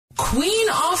Queen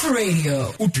of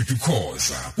Radio.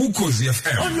 Ududukoza, Ukhozi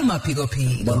FM. Olumaphiko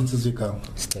phiko. Banisizwe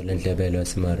Sicela Ndlebelo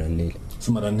simaranile.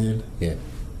 Simaranile. Yeah.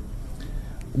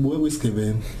 Ubuye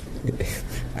kwisigebeni.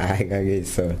 Hayi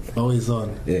ngakuyisona.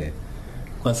 Awuyizona. Yeah.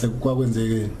 Kwase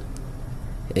kwakwenzekeni.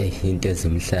 Into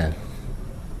ezimhlanga.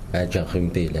 Ajaha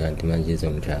impilo kanti manje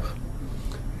izongijaha.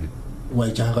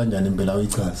 Wayijaha kanjani impela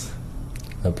uyichaza?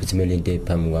 Aphuthumela into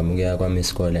ephambi kwami kuya kwami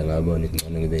isikole ngabona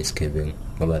ingcono ngibe isigebengu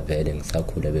ngoba vele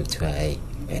ngisakhula bekuthiwa hayi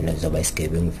wena uzoba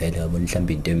isigebengu vele ngabona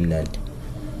mhlawumbe into emnandi.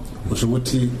 Usho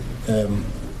ukuthi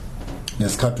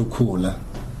nesikhathi ukhula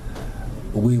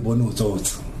ukuyibona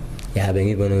utsotsi. Ya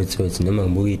bengibona utsotsi noma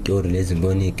ngibuka istory lezi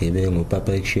ngibona igebengu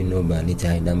papa action obani ithi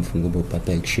hayi nami ngifuna ukuba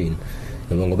papa action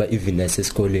ngoba even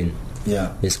nasesikoleni.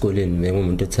 Yeah. Esikoleni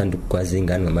bengumuntu othanda ukugwaza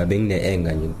ingane ngama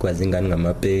bengineenga nje ukugwaza ingane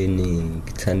ngamapeni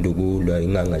ngithanda ukulwa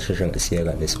ingangashesha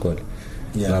ngasiyeka lesikole.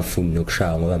 Ngafuna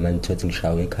nokushaya ngoba manje thothi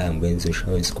ngishawa ekhaya ngibenze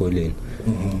ushawa esikoleni.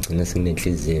 Ngina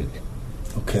senginenhliziyo.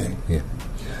 Okay. Yeah.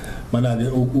 Mana ke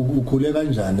ukhule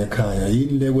kanjani ekhaya?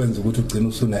 Yini lekwenza ukuthi ugcine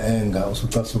usuneenga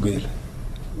usucasukile?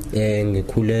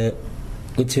 Ngikhule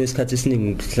kuthiwa isikhathi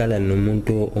esiningi ukuhlala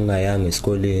nomuntu ongayanga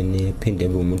esikoleni phinde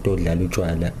ebe umuntu odlala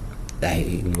utshwala.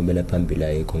 Hayi inqubela phambili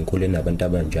ayikho ngikhule nabantu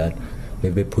abanjalo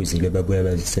bebephuzile babuya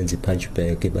bazisenza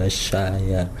ipunchback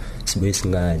bashaya sibuye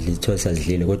singadli thosa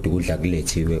sidlile kodwa ukudla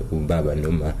kulethiwe ubaba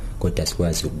noma kodwa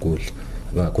sikwazi ukudla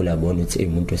ngakhula bona ukuthi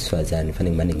umuntu wesifazane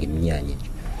fanele ngimane ngiminyanye nje.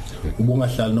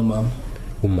 Ubungahlali nomama?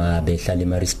 Uma behlala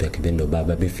eMaritzburg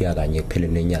bendobaba befika kanye kuphela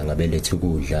nenyanga belethe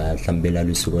ukudla mhlawumbe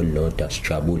belala usuku olulodwa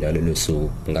sijabula lelo suku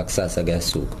ngakusasa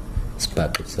kuyasuka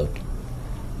sibhaqe sonke.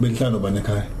 Benhlalo bani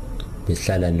ekhaya?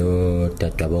 Behlala no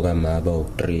dadwabo kamaba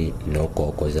u3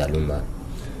 nogogo zaluma.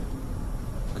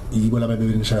 Yibo laba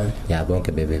bebenishaya? Ya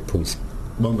bonke bebephuza.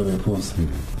 Bonke bebephuza.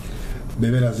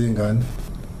 Bebelazi ingane?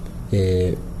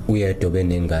 Uyedwa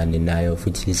benengane nayo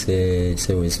futhi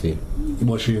sewesivile.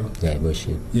 Iboshiwe? Ya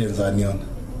iboshiwe. Yenzani yona?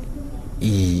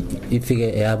 Ifike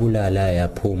eyabulala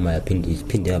yaphuma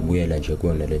yaphinde yabuyela nje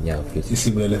kuona lenyanga futhi.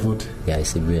 Isibuyele futhi? Ya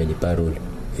isibuyele iparole.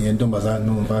 Yentombazana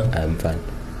noma umfana? Umfana.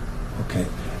 Okay.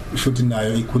 Shuthi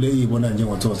nayo ikhule ibona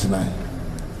njengotsotsi naye.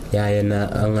 Ya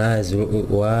yena angazi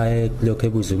waye lokho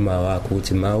ebuza uma wakho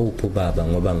ukuthi mawuphi ubaba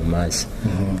ngoba ngimazi.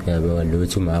 Yabo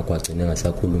lutho uma wakho agcina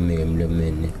ngasakhuluma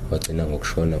emlomeni wagcina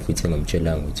ngokushona futhi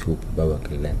ngamtshelanga ukuthi uphi ubaba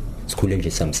kunani. Sikhule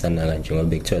nje samsana kanje ngoba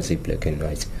bekuthiwa si black and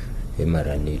white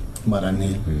emaranile.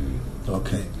 Maranile.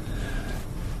 Okay.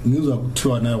 Ngizwa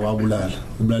kuthiwa naye wabulala.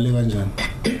 Ubulale kanjani?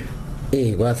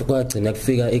 Kwagcina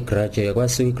kufika igraduate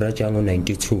kwasuka igraduate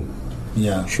ngo92.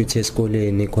 Yeah. Shuthi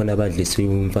esikoleni khona abadlisa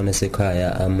umfana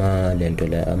sekhaya lento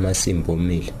la amasimbo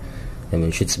omile.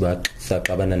 Yabo shuthi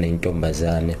baxabana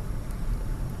nentombazane.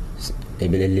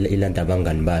 Ebelele ilanda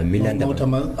abangani bami milanda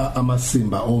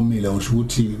amasimba omile usho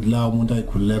ukuthi la umuntu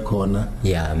ayikhulile khona.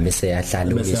 Yeah, mise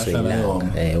yahlala umiswe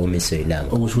ilanga. Umiswe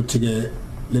ilanga. Okusho ukuthi ke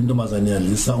le ntombazane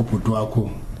yadlisa ubhuti wakho.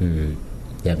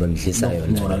 Yabo ngidlisa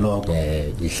yona.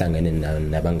 Ihlangene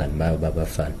nabangani bayo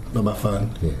babafana. Babafana.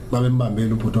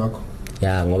 Babembambile ubhuti wakho.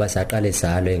 Ya ngoba saqale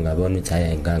salo ngabona ukuthi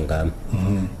hayi ngangami.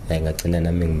 Ngagcina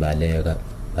nami ngibaleka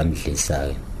bamdlisa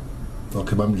ke.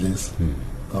 Okay bamdlisa.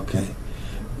 Okay.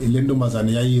 Ile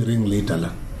ntombazane yayi ring leader la.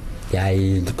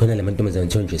 Yayi khona le ntombazane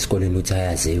nje esikoleni uthi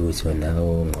ayaziwe ukuthi wona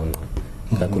ongqongqo.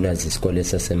 Kakhulukazi isikole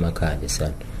sasemakhaya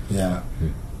sana. Yeah.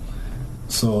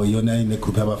 So yona ine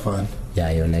group yabafana.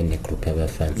 Ya yona ine group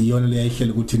yabafana. Iyona le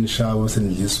yayihlela ukuthi nishawo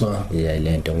senidliswa. Ya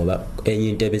lento ngoba enye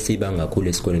into ebesiba ngakhulu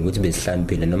esikoleni ukuthi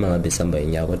besihlaniphile noma ngabe sihamba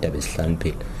inyaka kodwa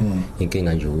besihlaniphile.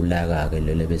 Inkinga nje ulaka ke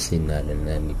lelo besinalo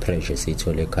nani pressure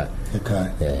siyithola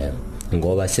ekhaya.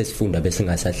 Ngoba sesifunda bese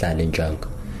ngasahlala enjanga.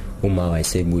 Uma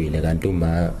wayesebuyile kanti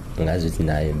uma ngazi ukuthi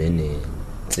naye bene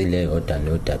tsile oda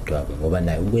nodadwabo ngoba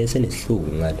naye ubuye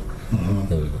senesihluku ngalo.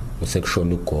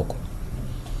 Usekushona ugogo.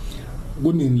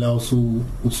 Kunini la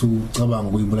usucabanga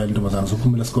ukuyibulala intombazana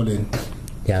usuphumela esikoleni?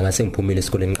 Ya ngase ngiphumile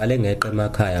esikoleni ngiqale ngeqe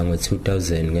emakhaya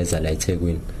ngo2000 ngeza la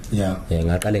eThekwini. Yeah.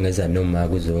 Ngaqale ngeza noma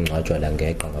kuzongcwatshwa la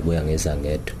ngeqa ngabuya ngeza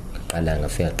ngedwa. Ngaqala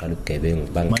ngafika qala ubugebengu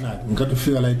Mana ngikade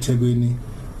ufika la eThekwini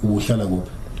ubuhlala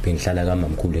kuphi? Bengihlala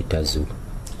kaMamkhulu eDazuku.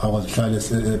 Awazihlala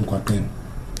emgwaqeni?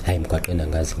 Hayi emgwaqeni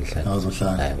angazi ngihlala.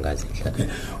 Awazohlala? Hayi angazi ngihlala. Okay.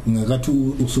 Ngakathi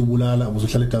usubulala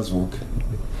ubuhlala eDazuku?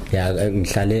 Ya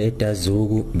ngihlale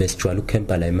eDazuku besijwala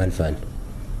ukhempa la eMalvani.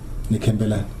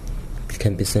 Nikhempela?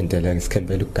 Camp center la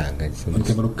ngisikhampela uganga.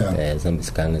 Ngikhempela uganga. Sambe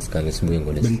siganga sibuye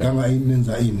ngolesi. Benganga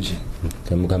ayinenza inje.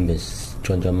 Ngihambe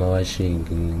tshontsha amawashing,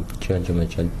 tshontsha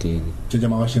amajaldini. Tshontsha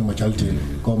amawashing amajaldini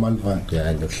ko Malvani.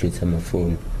 Ya nokuhlitha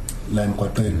amafoni. La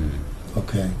emgwaqeni.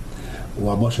 Okay.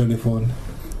 Waboshela ifoni?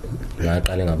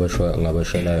 ngaqale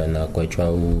ngaboshela yona kwetshwa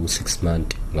u6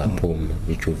 months ngaphuma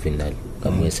ijuvenile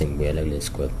kamuye sengibuyela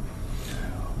kulesikole.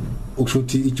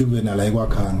 Ukushuthi ijuvenile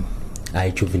ayikwakhanga.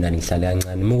 Hayi juvenile ngihlala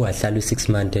kancane muwahlala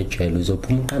u6 months ejele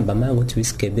uzophuma uqamba manje ukuthi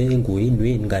uyisigebengu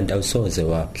yini kanti awusoze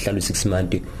wahlala u6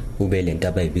 months ube lento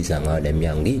abayibiza ngayo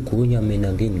leminyango ngigunya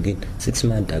mina ngini 6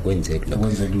 months akwenzeki lokho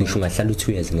ngisho ngahlala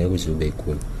u2 years ngeke uzube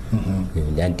igunya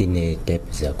yanti ne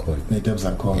debts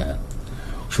zakhona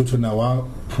Ushuthi na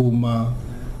waphuma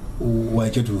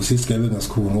wayethe usisigebengu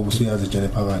ngesikhulu ngoba usuyazi ejele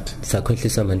phakathi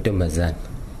sakhohlisa amantombazana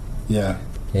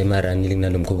emarani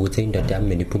linalomkhobo ukuthi indoda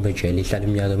yami niphuma ejele ihlala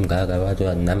iminyaka emingaka wathi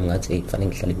nami ngathi kufanele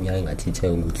ngihlale iminyaka engathi ithe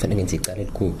ukuthi kufanele ngenze icala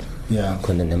elikhulu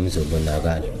khona nami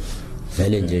uzobonakala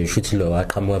vele nje ushuthi lo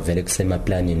waqhamuka vele kusema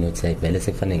planning nothi vele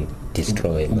sekufanele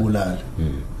destroy ubulala.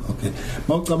 Okay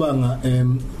mawucabanga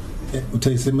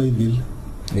uthe isemayiville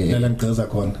la ngiceza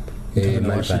khona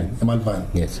emalvani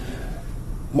yes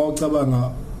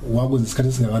mawucabanga wakwenza isikhathi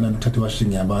esingakanani uthatha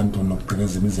washing yabantu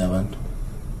nokugqekeza imizi yabantu?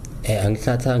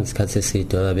 Angithatha ngesikhathi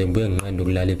eside ngoba bengibuye ngiqanda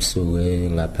ukulala ebusuku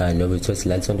ngaphandle ngoba uthi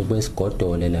silala sonto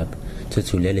kwesigodole lapha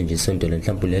uthi ulele nje isonto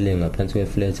mhlawumbe ulele ngaphansi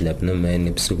kweflat lapha noma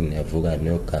ebusuku niyavuka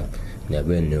nogama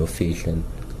niyabe neofihla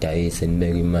dayise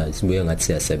nibeka imali sibuye ngathi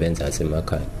siyasebenza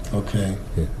asemakhaya. Okay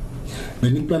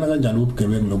beniplana kanjani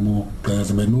ubugebengu lobu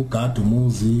gqekeza benugada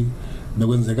umuzi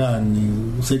bekwenzekani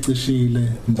usecishile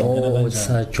ngizongena kanjani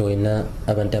sajoina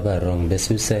abantu abarong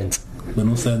bese usense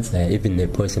benosense even the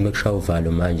police emekushawa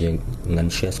uvalo manje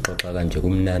nganishiya sixoxa kanje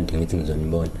kumnandi ngithi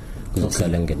ngizonibona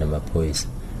kuzosala ngena amaphoyisa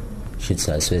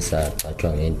shithi aswesa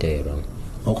xathwa ngento wrong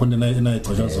okhona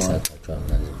nayicatshwa zona sacatshwa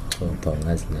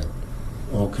ngazi na.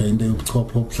 Okay into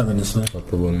yobuchopho obuhlanganiswe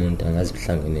chopho bomuntu angazi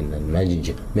kuhlangene nani manje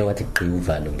nje mekwathi kuqiya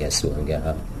uvalo ngiyasuka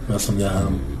ngiyahamba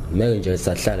meke nje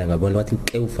sahlala ngabona wathi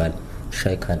ke uvalo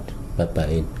shaya ikhanda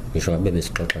babhayini ngisho ngabe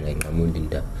besixoxa ngenqamundi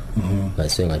indaba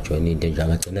base ngajoina into nje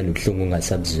ngathana nobuhlungu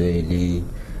ungasabuzweli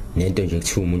nento nje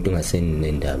kuthi umuntu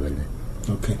ungasenendaba na.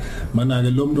 Okay mana ke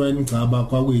lo muntu wayengicaba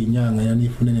kwakuyinyanga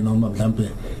yanifunene noma mhlambe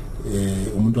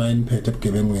umuntu wayeniphethe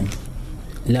ebugebengweni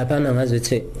lapha ngazi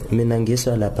ukuthi mina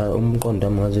ngiswa lapha umqondo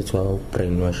wami ngazi ukuthi wa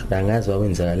brainwash angazi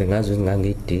wawenzakala ngazi ukuthi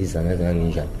ngangidiza ngazi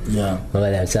nganginjani ngoba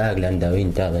la sakula ndawo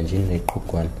indaba nje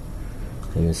neqhugwana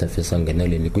ngisafisa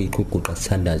ngenelele kuyiqhuquqa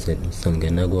sithandaze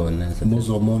singena kona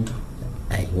muzo umuntu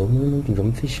ayi umuntu nje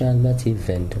umfishane bathi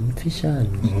event umfishane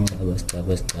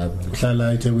sicaba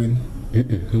uhlala eThekwini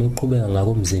muqhubeka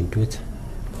ngakomzinto wethu.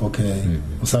 Okay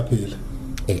usaphila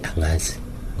angazi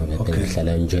ngoba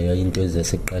ngihlala nje into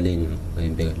ezasekuqaleni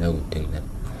ngibeka la kude ngina.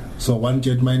 So one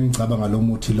jet mine ngicaba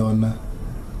ngalomuthi lona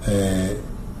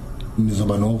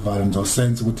nizoba novalo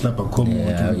nizosense ukuthi lapha khoma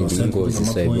umuntu uzosense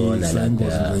sayibona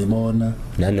lapha sayibona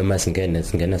nanoma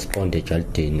singena siqonde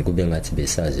ejaldeni kube ngathi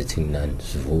besazi ukuthi nginani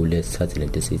sivule sithathe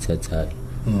lento esiyithathayo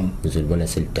uzolibona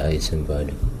selidayisa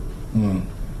imvalo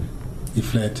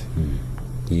iflat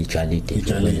ijalide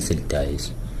ibona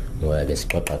selidayisa ngoba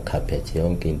besixoxa carpet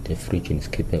yonke into efridge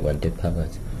nisikhipe kwanto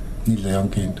ephakathi nidla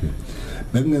yonke into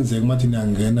bekungenzeka mathi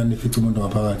niyangena nifica umuntu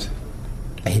ngaphakathi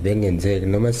bengenzeki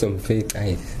noma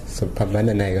somfake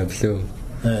sophambana naye kabuhlungu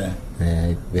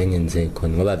bengenzeki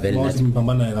khona ngoba vele nathi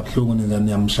niphambana naye kabuhlungu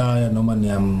niyamshaya noma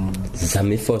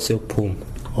zama iforce yokuphuma.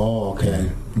 Okay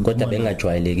kodwa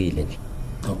bengajwayelekile nje.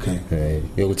 Okay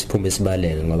yokuthi phumbe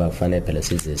isibaleke ngoba kufanele phela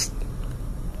size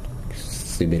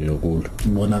sibe nokulo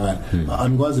ngibonakala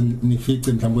anikwazi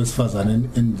nifice mhlawumbe wesifazane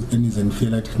enize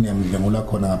nifeel like niyamdlengula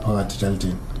khona ngaphakathi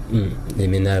ejaldini.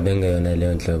 Mina bengeyona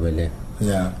leyo nhlobo le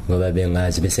ngoba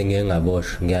bengazi bese ngeke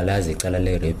ngaboshwa ngiyalazi icala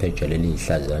le rape ejele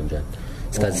lihlaza kanjani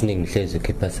isikhathi siningi ngihlezi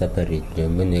ukhipha separate nje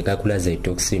mina kakhulaze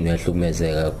itoxin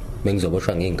uyahlukumezeka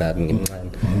bengizoboshwa ngengakabi ngimncane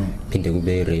phinde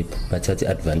kube rape bathatha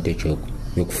advantage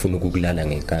yokufuna ukukulala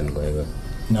ngenkani kwayo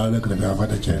nawe bekade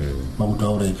ngaphatha ejele bakuthi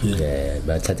awurape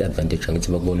bathatha advantage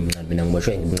ngithi bakubona umncane mina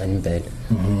ngiboshwe ngimncane impela.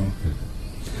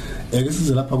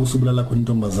 Size lapha kusubulala khona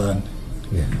intombazane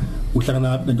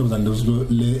uhlangana nentombazane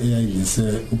le eyayilise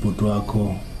ubhuti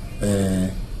wakho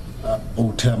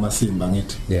uthe amasimba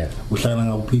ngithi uhlangana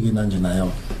ngakuphike manje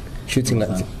nayo shuthi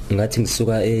ngathi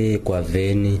ngisuka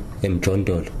eGwaveni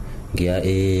eMjondolo ngiya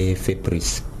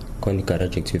eFabris khona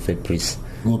igarage ethi Fabris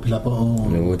ngophi lapha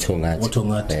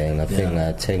nokuthongathi ngafika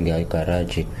ngathenga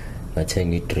igarage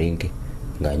ngathenga idrink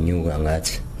nganyuka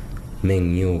ngathi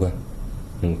menginyuka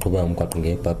ngiqhuba umgwaqo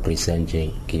ngeBabrisa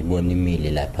nje ngibona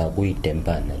imile lapha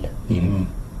kuyidempana la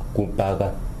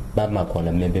kupaka bama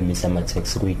khona mebemisa ama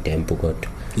taxi kuyidempu kodwa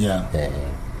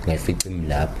ngayifica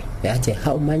imlapha yathi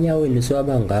hawu manyaweni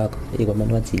siwabangaka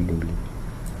ikwamanje wathi ilule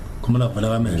kumala vala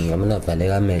kamehlo ngamala vale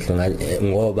kamehlo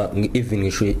ngoba even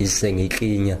ngisho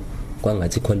isengiklinya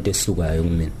kwangathi khonto esukayo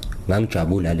kumina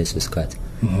ngangijabula leso sikhathi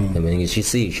mina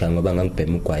ngishisisha ngoba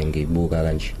ngangibhema ugwayi ngiyibuka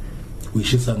kanje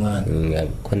uyishisa ngani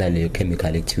khona le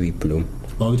chemical ekuthiwa ibloom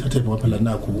bawuyithathe phela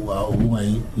nakho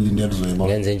ubungayilindele uzoyibona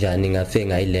ngenze njani ngafe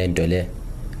ngayilento le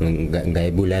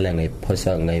ngayibulala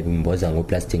ngayiphosa ngayimboza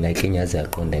ngoplastic ngayiklinyaza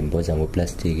yaqonda imboza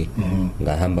ngoplastic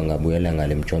ngahamba ngabuyela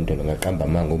ngale mtshondolo ngaqamba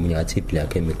manga omunye athi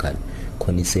black chemical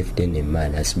khona isafety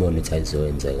nemali asibone ukuthi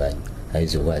ayizokwenzekani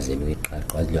ayizokwazi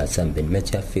ukuyiqaqa azilwasambeni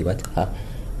methe yafika wathi ha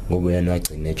ngoba yena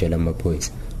wagcina etshela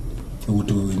amaphoyisa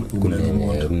ukuthi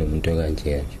kunomuntu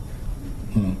kanje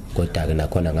kodwa ke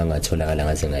nakhona ngangatholakala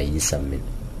ngaze ngayisa mina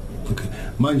okay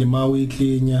manje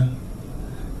mawuyiklinya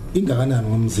ingakanani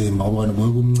ngomzimba ubona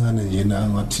bokumncane nje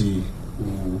nangathi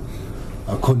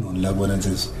akhona labona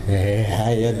nsezo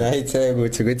hayi nayithe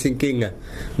ukuthi inkinga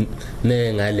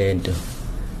nengalento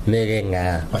meke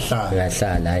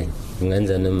ngahlala hayi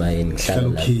ngenza noma yini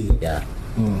ngihlala ya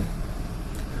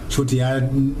shothi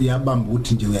yabamba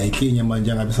ukuthi nje uyayiklinya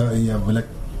manje ngabe sayavela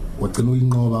wagcina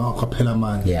uyinqoba akwaphela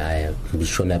amandla ya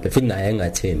ngisho napha futhi naye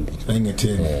engathembi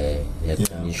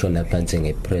ngisho napha phansi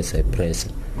ngepress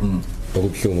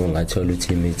okubhlungu ngathola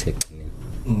ukuthi imithi egcineni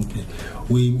okay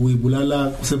uyibulala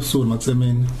kusebusuku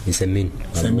makusemini isemini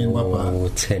kwapha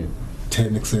 10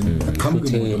 ekseni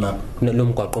aqhamuke umuntu lapha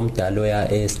kunomgwaqo omdalo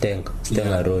ya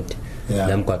Stenga Road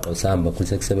lamgwaqo sihamba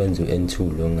futhi kusebenza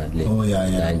uN2 lo ngale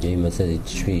manje imase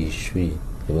shwi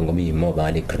ngoba imoba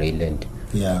ngale Greyland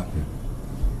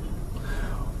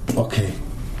okay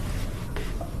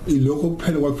ilokho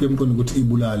kuphela kwakufika emqondo ukuthi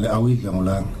ibulale awuyidla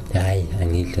ngolanga hayi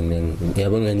angidle mina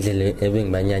ngiyabona ngendlela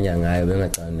ebengibanyanya ngayo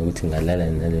bengacana ukuthi ngalala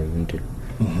nale muntu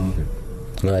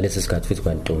ngaleso sikhathi futhi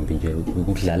kwantombi nje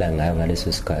ukudlala ngayo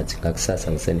ngaleso sikhathi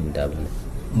ngakusasa ngisenendaba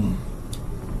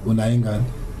unayo ingane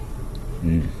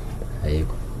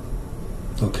ayikho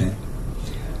okay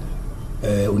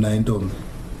unayo intombi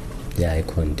ya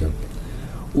ikhona intombi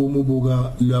uma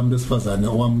ubuka lwami lesifazane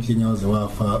owamhlinyaze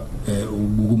wafa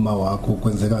ubuka uma wakho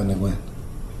kwenzekane kwena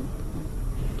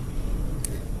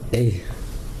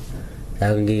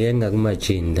angike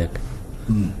ngakumajini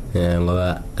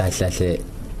ngoba kahlahle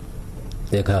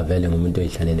ekhavele ngumuntu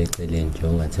oyihlalela eceleni nje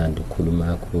ongathanda ukukhuluma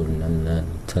kakhulu nani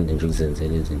uthanda nje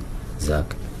ukuzenzela izinto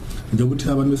zakhe njengoba uthi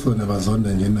abantu besifazane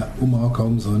bazonda njena uma wakho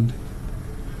umzonde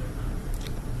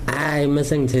hayi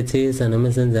mase ngithethisa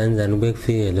noma senzanzana ube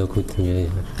kufike lokho uthi nje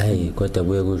hayi kodwa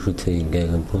kuye kusho ukuthi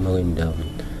ngeke ngiphuma kwendawo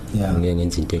ngeke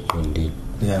ngenze into eqondile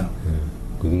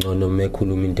ngcono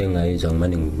mekhuluma into engayizwa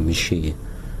ngimane ngimishiye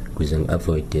kuze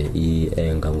ngiavoid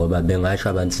ienga ngoba bengasho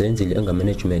abantu senzile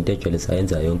engamanagement ejele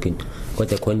sayenza yonke into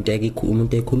kodwa contact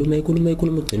umuntu ekhuluma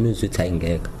ugcina uzuthi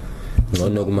ayingeka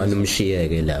ngcono kumane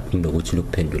umshiyeke lapho kunokuthi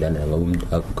lokuphendulana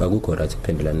ngoba akukho right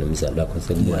ukuphendulana nomzali wakho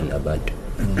sekubuka nabantu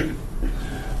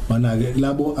mana ke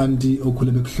labo anti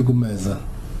okhule bekuhlukumeza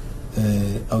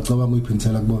awucabanga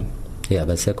uyiphinisela kubona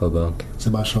basekho bonke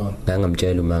sebashona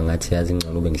ngangamtshela uma ngathi yazi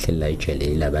ngcono ube ngihleli la ijele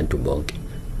labantu bonke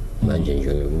manje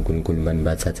nje uNkulunkulu mani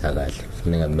bathatha kahle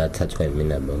kufanele ngabathathwa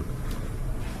yimina bonke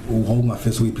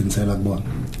ungafesa uyiphinisela kubona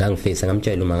ngangifisa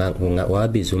ngamtshela uma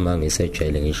wabiza uma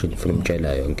ngisejele ngisho ufuna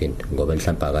umtshela yonke into ngoba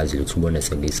mhlawumbe akazi ukuthi ubone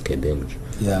sengisigebengu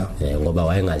nje ngoba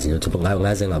wayengazi ukuthi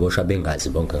ngaze ngabosha bengazi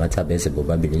bonke ngathi abese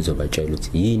bobabili nizobatshela ukuthi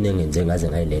yini engenze ngaze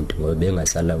ngayilento ngoba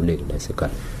bengasalawuleki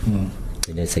lasekhaya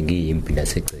ngene sengiyimpi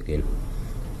lasegcekeni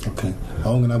okay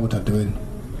awungenabo dadewenu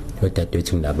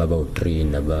odadewethu nginababa u3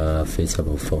 nabafethu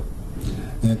aba4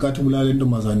 ngenkathi ubulala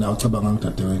intombazane awucabanga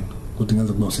ngidadewenu ukuthi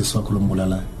ngenze kuba usisi wakho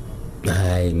lombulalayo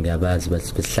hayi ngiyabazi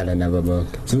basihlala nabo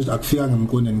bonke sebenza akufika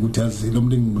ngemqondweni ukuthi yazi lo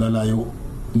muntu engibulalayo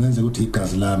ngenze ukuthi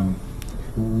igazi lami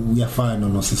uyafana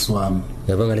nosisi wami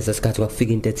yabona lesa sikhathi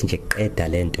kwafika into ethi nje qeda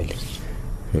lento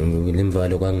le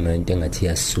limvalo kwanginento engathi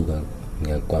yasuka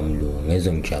ngekwamlo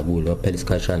ngezwe ngijabula phela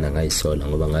isikhashana ngayisola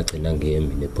ngoba ngagcina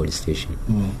ngiyemi le police station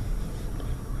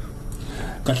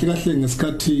kahle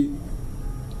ngesikhathi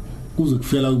kuze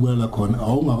kufela ukubulala khona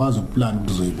awungakazi ukuplan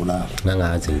ukuthi uzoyibulala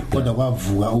ngangazi kodwa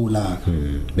kwavuka ulaka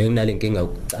benginale inkinga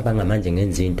ucabanga manje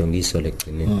ngenza into ngisole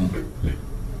egcineni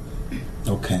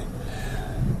okay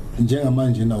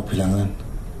njengamanje na uphila ngani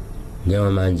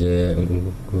njengamanje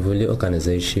ngivule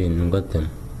organization kodwa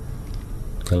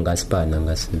ngasipana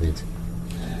ngasibenza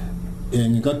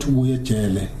ngikathi ubuye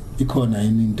ejele ikhona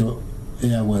yini into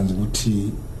eyakwenza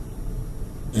ukuthi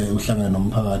uhlangana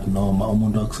nomphakathi noma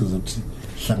umuntu akusiza ukuthi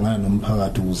hlangana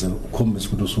nomphakathi ukuze ukhombise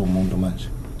ukuthi usumuntu manje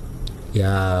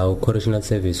correctional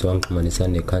service wangixhumanisa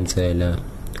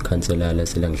nekhansela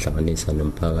lasela ngihlanganisa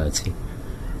nomphakathi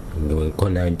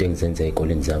ngikhona into engizenza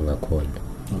ezikoleni zanga khona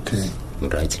okay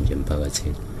right nje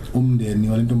emphakathini umndeni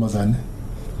walentombazane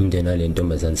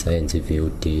sayenza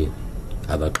iVOD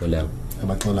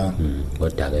abaxolanga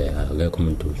kodwa ke akekho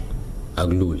umuntu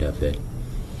akulula vele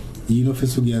yini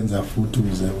ofisa ukuyenza futhi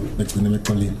uze begcine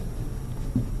bexolile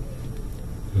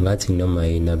ngathi noma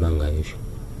yini abangayisho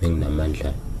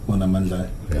benginamandla onamandla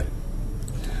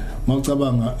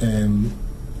mawucabanga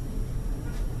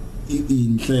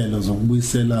inhlelo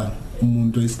zokubuyisela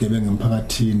umuntu esigebengu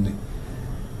emphakathini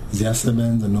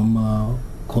ziyasebenza noma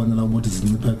khona la ukuthi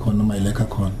zinciphe khona noma ilekha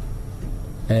khona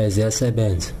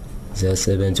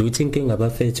ziyasebenza ukuthi inkinga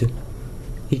abafethu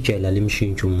ijele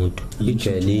limshintsha umuntu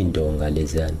ijele indonga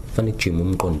lezana kufanele kujima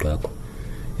umqondo wakho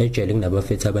ejele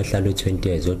kunabafethu abahlala 20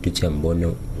 years odwa uthi yangibona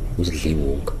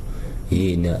usidliwunga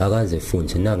yini akaze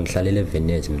futhi nangihlalela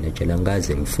eVenice mina ejele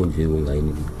angaze ngifunde iwunga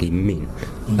ngimina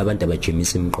abantu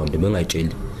abajimisa imqondo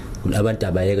bengayitsheli abantu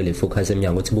abayeke le focus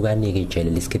eminyango ukuthi bukanike ijele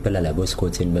liskiphela labo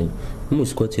esikhotheni manje uma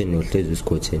usikhotheni uhlezi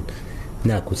usikhotheni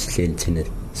nakho sihleli thina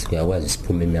siyakwazi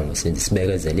siphume eminyango senze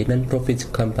sibekezele non profit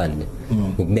company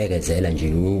ukubekezela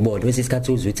nje ubone bese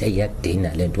isikhathi uzwe ukuthi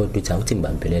ayiyadina lento kodwa uthi awuthi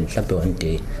ngibambelele mhlawumbe one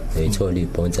day uyithola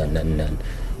ibhonza nani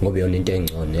ngoba yona into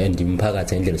engcono and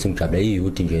imphakathi endlela singijabule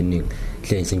iyouth nje eningi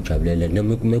hlezi singijabulele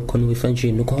noma kukhona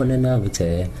ufunction ukhona nawe uthi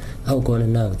awukhona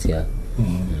nawe uthi ya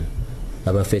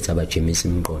abafethu abajimisa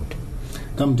imqondo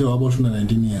kamde waboshuna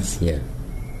 19 years yeah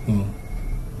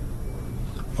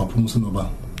waphuma usunoba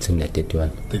singina 31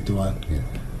 yeah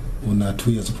una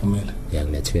 2 years uphumela yeah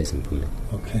ngina 2 years uphumela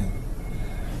okay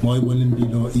mawuyibona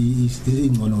impilo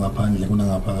ingcono ngaphandle kuna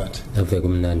ngaphakathi ave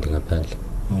kumnandi ngaphandle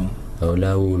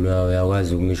awulawulwa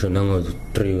uyakwazi ukungisho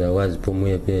nango-3 uyakwazi uphuma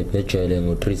uye ejele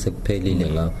ngo-3 sekuphelile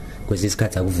ngawo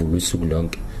kwesisikhathi akuvula usuku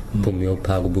lonke uphuma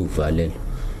uyophaka ube uvalelwa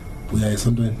uya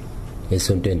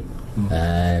esontweni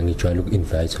ngijwayele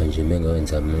uku-invite nje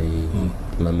mengawenza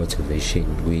ama-motivation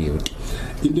kwi-youth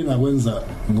into engakwenza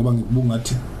ngoba ngikubunga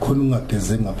ngathi khona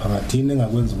ungageze ngaphakathi into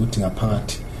engakwenza ukuthi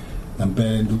ngaphakathi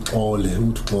ngempela uxole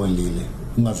uthi uxolile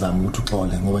ungazami ukuthi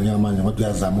uxole ngoba njengamanje kodwa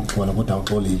uyazama ukuxola kodwa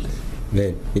awuxolile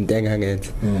into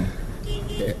engangenza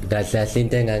kahle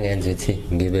into engangenza ukuthi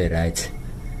ngibe right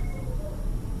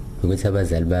ukuthi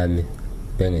abazali bami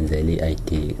bengenzele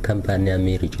i-ID company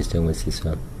yami register ngosisi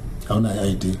wami awuna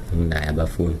i-ID naye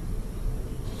abafuni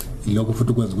lokho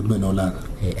futhi ukwenza ukuthi ube nolaka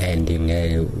and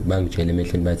ngeke bangitshela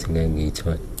emehlweni bathi ngeke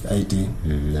ngiyithola i-ID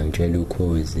ngitshela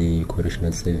ukhozi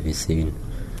correctional service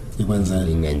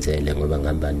ingenzele ngoba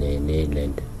ngihamba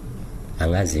nelento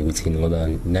angazi ukuthi ngoba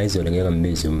nayizolo ngeke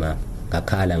ngibize uma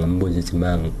ngakhala ngambuza ukuthi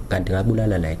kanti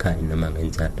ngabulala la ekhaya noma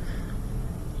ngenzani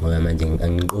ngoba manje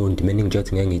angiqondi mina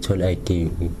ngijothi ngeke ngithola ID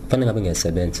kufanele ngabe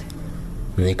ngiyasebenza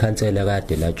ngikhansela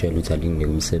kade latshela ukuthi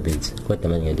alinginike umsebenzi kodwa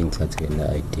manje ngeke ngithathe na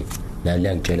ID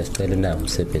nala ngitshela sicela na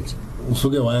umsebenzi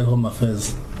usuke waya home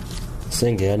affairs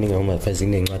sengiyani home affairs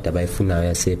inencwadi abayifunayo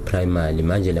yase primary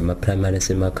manje lama primary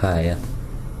asemakhaya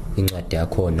incwadi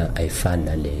yakhona ayifani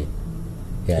nale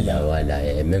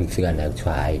yalawala mengifika la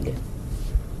kuthiwa hayi le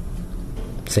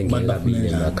sengiyababili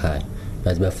emakhaya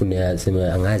bathi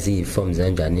bafuna angazi iforms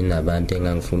kanjani nabantu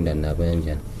engangifunda nabo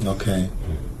kanjani okay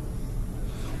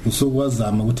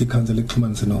usukwazama ukuthi ikhansela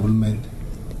ixhumanise nohulumeni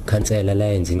khansela la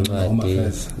yenza incwadi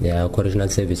ya correctional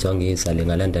service wangisa le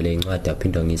ngalanda le incwadi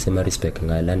aphindwa ngise Maritzburg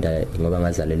ngalanda ngoba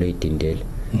ngazalelwe idindele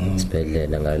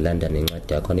sibedlela ngalanda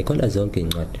nencwadi yakho ikhona zonke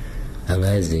incwadi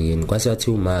angazi yini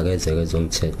kwasathi uma ke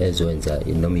ezongithetha ezwenza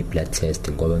noma i-blood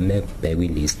test ngoba mekubheka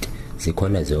i-list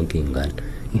zikhona zonke ingane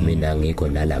mina ngikho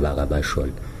nalaba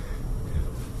kabashona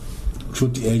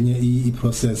futhi enye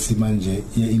i-process manje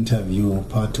ye-interview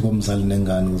phakathi komzali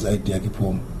nengane ukuze ID yakhe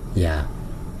iphuma yeah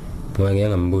ngeke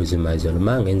ngambuza imazolo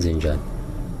mangenze njani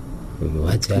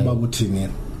wathi kuba kuthini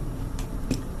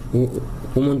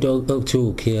umuntu okuthiwa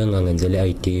ukhe ngangenzele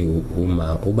ID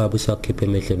uma ubaba usakhipha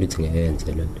emehlweni uthi ngeyenze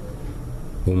lento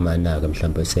uma naka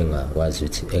mhlawumbe sengakwazi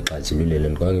ukuthi exazulule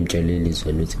ngoba ngimtshela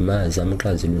ilizwe ukuthi mazama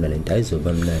uxazulula lento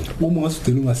ayizoba mnandi uma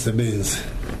ungasidela ungasebenzi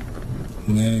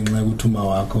ngenxa yokuthi uma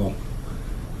wakho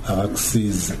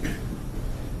akakusiza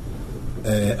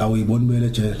awuyiboni bele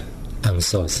ejele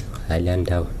angisoze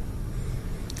hayilandawo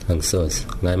angisoze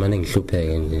ngamane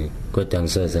ngihlupheke nje kodwa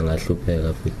angisoze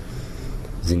ngahlupheka futhi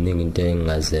ziningi into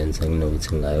engingazenza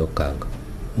nginokuthi ngayoganga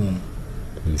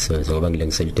angisoze ngoba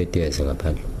ngilengisela 30 years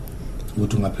ngaphandle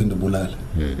ukuthi ungaphinda ubulala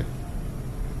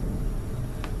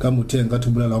kambe uthe ngathi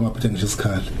ubulala ungaphethe ngisho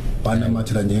isikhali bana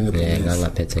mathela njengepolice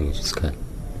ngangaphethe ngisho isikhali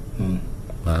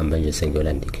hamba nje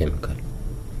sengiyolanda ichemical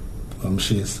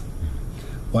wamushisa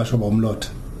washo bawumlotha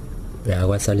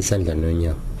kwasala isandla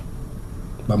nonyawo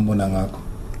bambona ngakho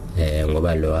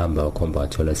ngoba lo hamba ukhomba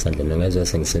wathola isandla nongezwe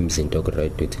sengisemzinto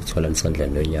okuready ukuthi kuthola isandla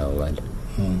nonyawo ngale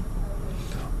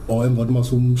emva ukuthi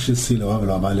masumshisile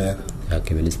wavela wabaleka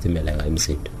yakhe belistimela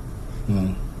ngaimzinto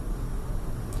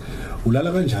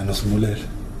ulala kanjani usibulela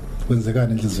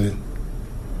kwenzekani enhlizweni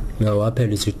no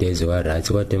waphela 2 days wa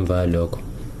right kodwa emva lokho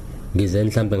ngize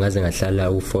mhlambe ngaze ngahlala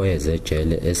u4 years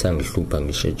ejele esangihlupha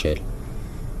ngisho ejele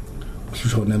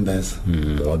usho nembeza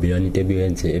wabiyona into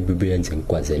ebiyenze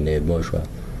ngikwaze neboshwa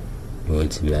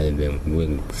ukuthi mina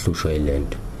bengihlushwa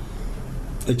ilento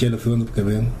ejele ufike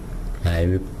ubugebengu hayi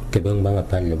ubugebengu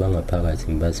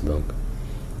bangaphakathi ngibazi bonke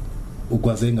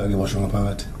ukwaze ingake boshwa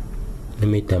ngaphakathi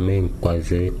imidame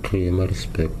ngikwaze 3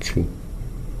 respect 2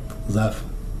 zafa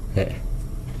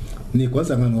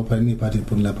nikwaza ngani ngoba niphathe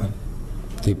iphuni lapha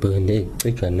ibhende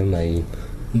cijwa noma yini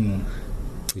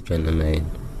cijwa noma yini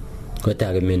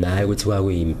kodwa ke mina hayi ukuthi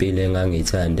kwakuyimpilo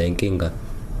engangithanda inkinga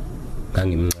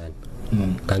ngangimncane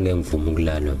ngangengivuma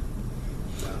ukulala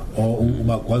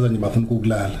ubagwaza nje bafuna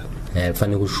ukulala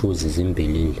kufanele kushuze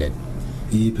izimbili indlela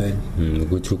yiphe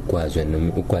ukuthi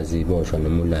ukwazi iboshwa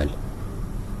noma ulala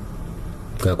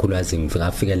kakhulukazi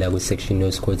ngifika la ku section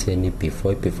yosikhotheni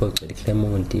before gcwele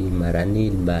Clement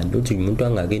Maranil bani uthi umuntu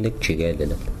angakene kujikele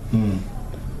lapha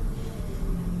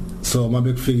so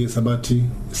mabekufikisa bathi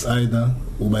is either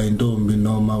uba intombi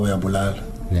noma uyabulala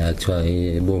yakuthiwa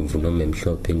ibomvu noma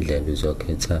emhlophe indlela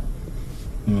uzokhetha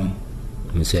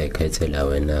useyikhethela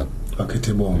wena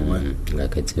akhethe bomvu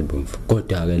ngakhethe bomvu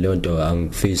kodwa ke le nto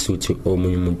angifisi ukuthi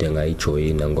omunye umuntu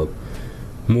engayijoyina ngoba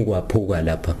mukwaphuka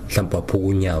lapha mhlawumbe waphuka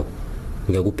unyawo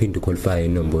ngeke uphinde uqualify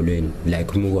enombolweni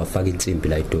like uma wafaka insimbi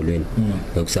la edolweni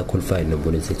ngeke usaqualify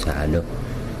enombolweni sethi halo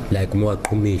like uma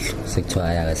waqhumihlo sekuthiwa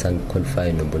aya sangiqualify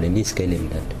enombolweni iskele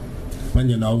mina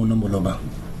manje nawo unombolo ba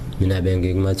mina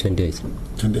benge kuma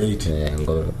 28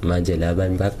 ngoba manje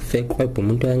labantu bafake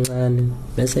umuntu kancane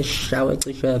bese shawa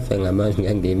cishe yafe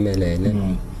ngamanje ngiyimelele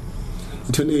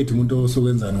 28 umuntu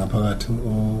osukenzani ngaphakathi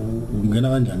ungena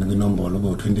kanjani kwinombolo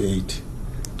bo 28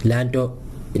 lento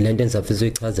enzafisa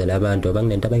uyichazela abantu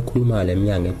abanginento abayikhuluma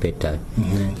leminyanga ebhedayo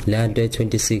lento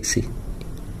e26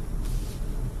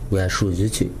 uyashuza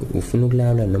ukuthi ufuna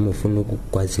ukulala noma ufuna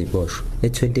ukukwazi iboshwa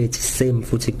e28 same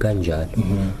futhi kanjalo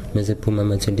mase phuma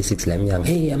ama26 la minyanga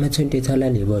hey ama28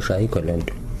 alala iboshwa ayikho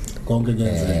lento konke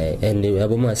kuyenzeka and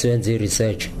yabo masenze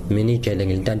research mina ijele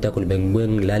ngilintanta kulibe ngibuye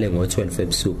ngilale ngo12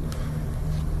 ebusuku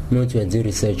not wenze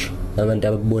research abantu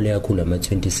ababole kakhulu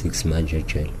ama26 manje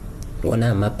ejele wona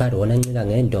amapari wona ncika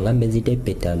ngento ngambe izinto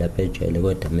ebhedala lapha ejele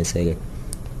kodwa meseke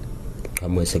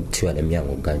qhamuke sekuthiwa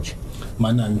leminyango kanje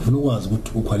mana ngifuna ukwazi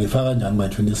ukuthi uqualify kanjani by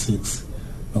 26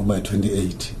 noma by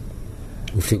 28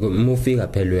 ufika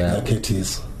phela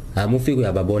uyakhethisa ufika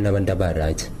uyababona abantu aba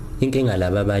right inkinga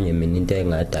laba abanye mina into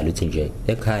engadala uthi nje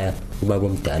ekhaya ubaba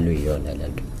omdala uyiyona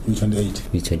lento 28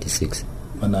 26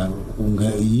 mana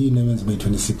yini emenza by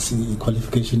 26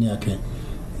 qualification yakhe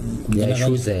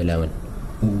uyashuzela wena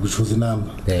ukuchuza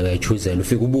inamba uyachuzela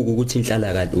ufika ubuka ukuthi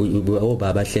inhlala kade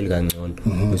obaba ahleli kangcono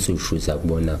bese ushuza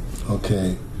kubona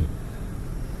okay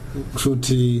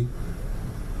kushuthi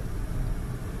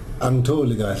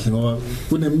angitholi kahle ngoba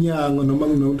kuneminyango noma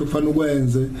kunomuntu ufana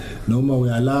ukwenze noma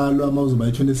uyalalwa uma uzoba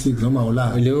 26 noma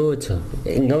ulala lutho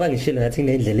ngoba ngishilo ngathi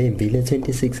kunendlela ezimbili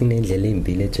 26 kunendlela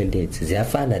ezimbili 28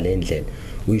 ziyafana le ndlela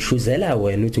uyishuzela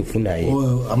wena uthi ufuna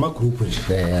yini ama group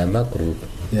nje ama group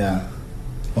yeah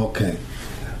okay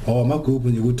ama group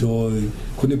nje ukuthi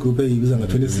kune group eyibiza nga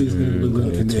 26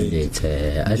 kune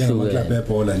 28 ahluke club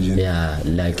ebhola nje yeah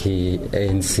like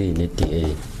ANC ne DA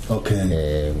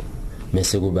okay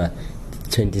mase kuba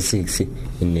 26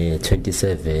 ne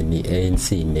 27 ni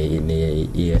ANC ne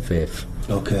EFF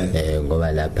okay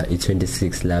ngoba lapha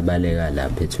i26 labaleka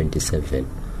lapha e27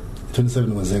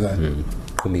 kwenzeka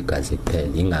kuma igazi kuphela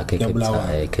ingakho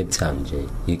Cape Town nje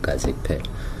igazi kuphela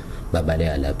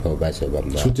babaleka lapha bazoba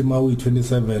mba futhi ma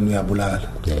uyi27 uyabulala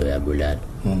uyabulala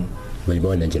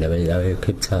uyibona nje laba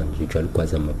Cape Town nje ujwala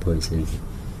kwaza amaphoyisa nje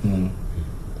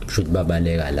futhi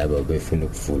babaleka labo befuna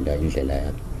ukufunda indlela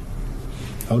yabo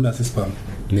awunasi spam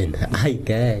mina hayi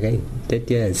ngeke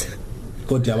 30 years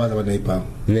kodwa abaza abanayipam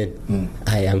mina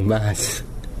hayi angibazi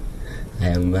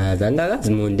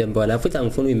angakazi umuntu empola futhi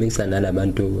angifuni uyimixa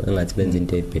nalabantu engathi benza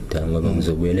into ebhedda ngoba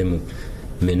ngizobuyela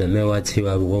mina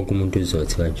mewathiwa wonke umuntu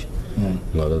uzothi kanje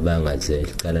ngoba bangazeli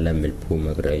icala lami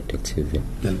liphuma ku right active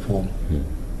liphuma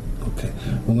okay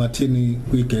ungathini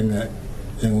kuyigenga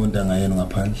engonda ngayena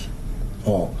ngaphandle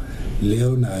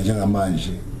leyo na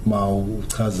njengamanje ma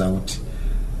uchaza ukuthi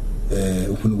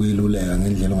ufuna ukuyiluleka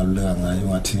ngendlela ongaluleka ngayo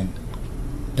ungathini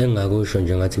engakusho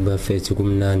nje ngathi bafethu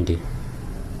kumnandi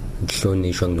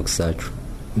ukuhlonishwa kunokusatshwa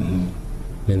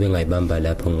maybe ngayibamba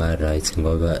lapho nga right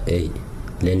ngoba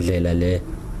le ndlela le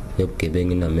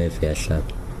yobugebengu nameve yahlaba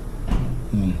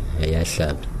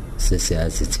yahlaba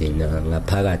sesiyazi thina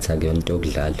ngaphakathi akuyona into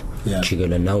okudlala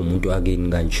jikela na umuntu akini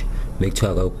kanje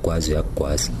mekuthiwa akakwazi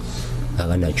yakugwaza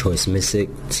akana choice mase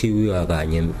kuthiwa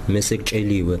kanye mase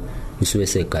kutsheliwe usuke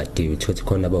segadiwe uthothi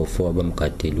khona abawu4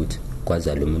 abamgadile uthi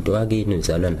kwaza lo muntu wakini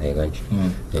uzalwa naye kanje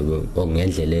yabo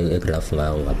ongendlela egraph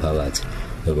ngayo ngaphakathi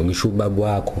yabo ngisho ubaba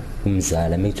wakho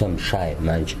umzala mekuthiwa mshaya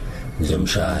manje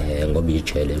uzomshaya ngoba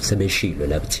ijele sebeshilo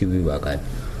la kuthiwa kanye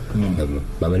yabo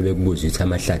bamele bekubuza ukuthi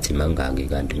amahlathi mangaki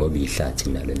kanti ngoba ihlathi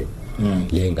nalo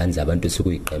le ngane zabantu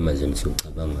sokuyiqema zona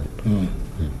socabanga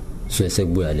so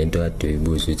sekubuya lento kade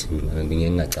uyibuza ukuthi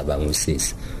ngingacabanga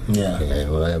usisi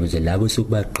ngoba yabuze labo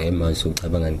sokubaqema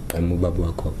socabanga ngiqema ubaba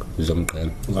wakho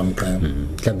uzomqema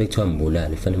mhlawumbe kuthiwa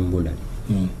mbulala fanele mbulala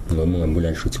ngoba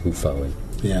ungambulala futhi kufa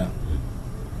wena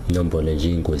nombolo nje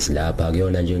ingozi lapha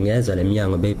kuyona nje ngiyeza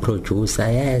leminyango beyiproducer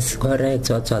yes correct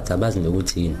wathi abazi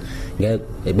nokuthi yini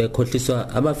bekhohliswa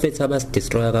abafethu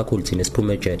abasidestroya kakhulu thina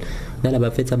siphume ejele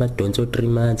nalaba fethu abadonso 3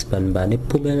 months banibani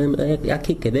ephume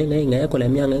yakhike bengekho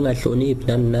leminyango engahloniphi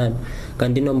nani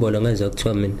kanti inombolo ngeze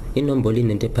kuthiwa mina inombolo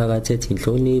inento ephakathi ethi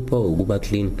inhlonipho ukuba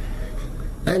clean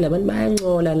labantu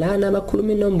bayancola lana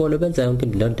abakhuluma inombolo benza yonke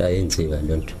into lonto ayenzeka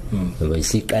lonto ngoba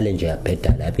isiqale nje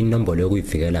yaphetha lapha inombolo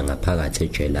yokuyivikela ngaphakathi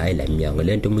ejele hayi la minyango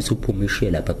lento umuthi uphuma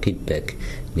ishiye lapha kickback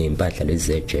nempahla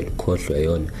lezi zejele khohlwe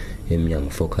yona eminyango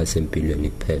focus empilweni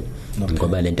kuphela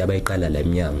ngoba lento abayiqala la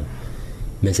minyango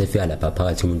bese fika lapha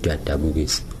phakathi umuntu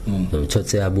uyadabukisa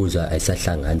uthothi yabuza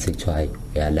ayisahlanganisi kuthiwa hayi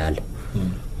uyalala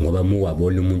ngoba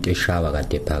muwabona umuntu eshawa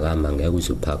kade ephakama ngeke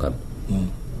uzuphakama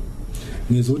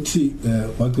ngizothi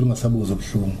wacela ungasabuza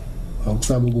ubuhlungu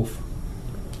awukusaba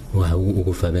ukufa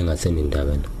ukufa bengaseni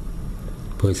indaba na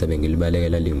phoyisa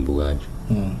bengilibalekela limbu kanje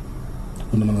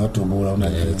unoma ngadubula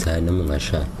unayo noma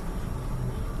ungashaya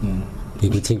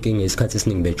ngithi inkinga isikhathi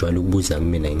esiningi bejwayele ukubuza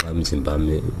kumina inqa umzimba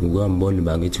wami ukungibona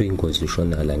bangithi ingozi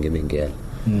ushona la ngebe ngiyala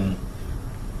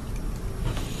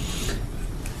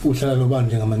uhlala lobani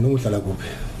njengamanje uhlala kuphi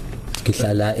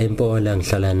ngihlala eMpola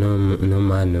ngihlala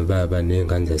noma nobaba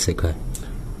nengane zasekhaya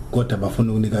kodwa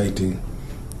bafuna ukunika ID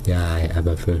ya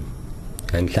abafuna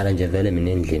ngihlala nje vele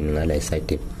mina endlini ngala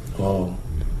eside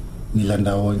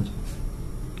nilanda wonke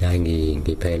ya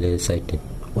ngiphele eside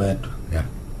wedwa ya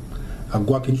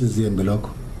akwakho inhliziyo embi lokho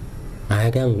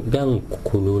hayi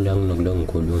kangikhulula kunokulo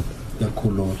ngikhulula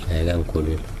yakhulula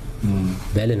kangikhulula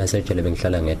vele nasejele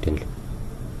bengihlala ngedendle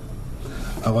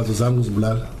akwazi uzama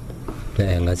ukuzibulala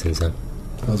ngathi ngizama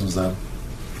akwazi uzama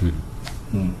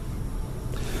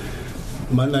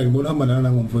mana ngibona hamba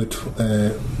nana ngomfowethu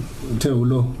uthe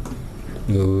ulo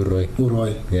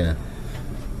uRoy yeah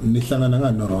nihlangana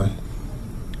ngani noRoy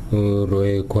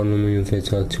uRoy khona umunye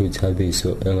umfethu wathi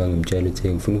uThabiso engangimtshela ukuthi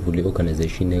ngifuna ukuvula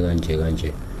iorganization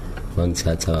kanje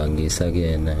wangithatha wangisa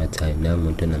kuyena ngathi hayi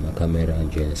namuntu namakamera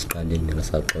nje siqaleni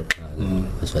ngasaxoxa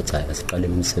asiwathi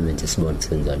asiqaleni umsebenzi sibone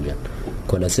senza njani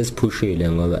khona sesiphushile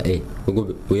ngoba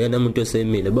uyena umuntu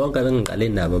osemile bonke bengiqale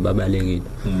nabo babalekile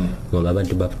ngoba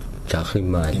abantu bajaha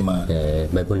imali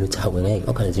bayibona ukuthi hawe ngeke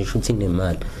organization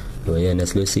inemali yena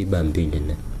silo sibambile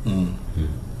ne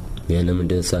yena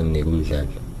umuntu esanginike umdlalo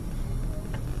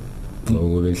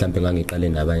ngoba mhlawumbe ngangiqale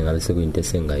nabanye ngabe sekuyinto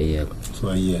esengayiyeka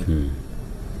so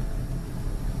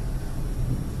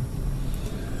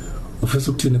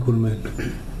ufisa ukuthini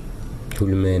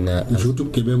khulumena ukuthi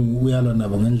ubugebengu uyalwa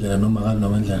nabo ngendlela noma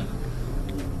kanoma ngendlela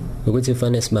ukuthi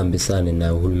fanele sibambisane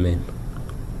nawo uhulumeni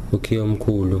ukhiye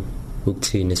omkhulu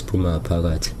ukuthini siphuma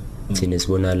phakathi thina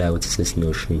sibonala ukuthi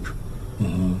sesinoshintsho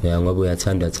ya ngoba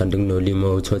uyathanda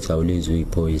kunolimo uthotha ulizwe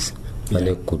uyiphoyisa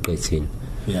fanele kuguqe thina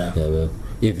yabo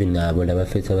even nabo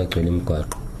labafethu abagcwele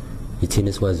imigwaqo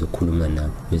ithina sikwazi ukukhuluma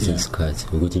nabo bese isikhathi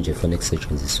ukuthi nje fanele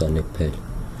kusetshenziswane kuphela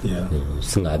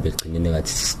singabe egcinene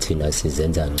ngathi sithina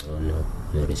sizenza ngcono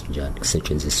njani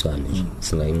kusetshenziswane nje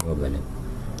singayinqoba le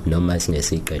noma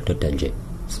singesiqedwe kodwa nje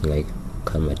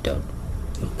singayikhama down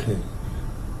okay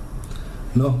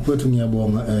no mfowethu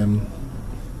ngiyabonga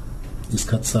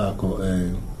isikhathi sakho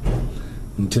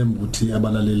ngithemba ukuthi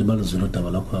abalaleli baluzwela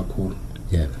udaba lakho kakhulu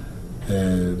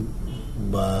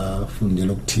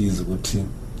bafundela ukuthiza ukuthi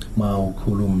ma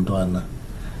ukhuluma umntwana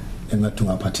engathi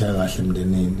ungaphatheka kahle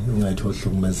emndenini ungayithi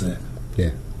ohlukumezeka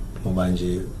ngoba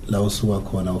nje la usuka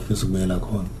khona ufisa ukubuyela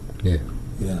khona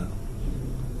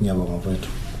ngiyabonga mfowethu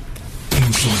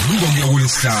Umsombuluko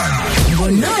ngiyawulesihlanu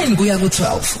ngo9 kuya ku12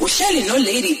 uhleli no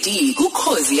Lady D ku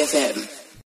Khosi FM.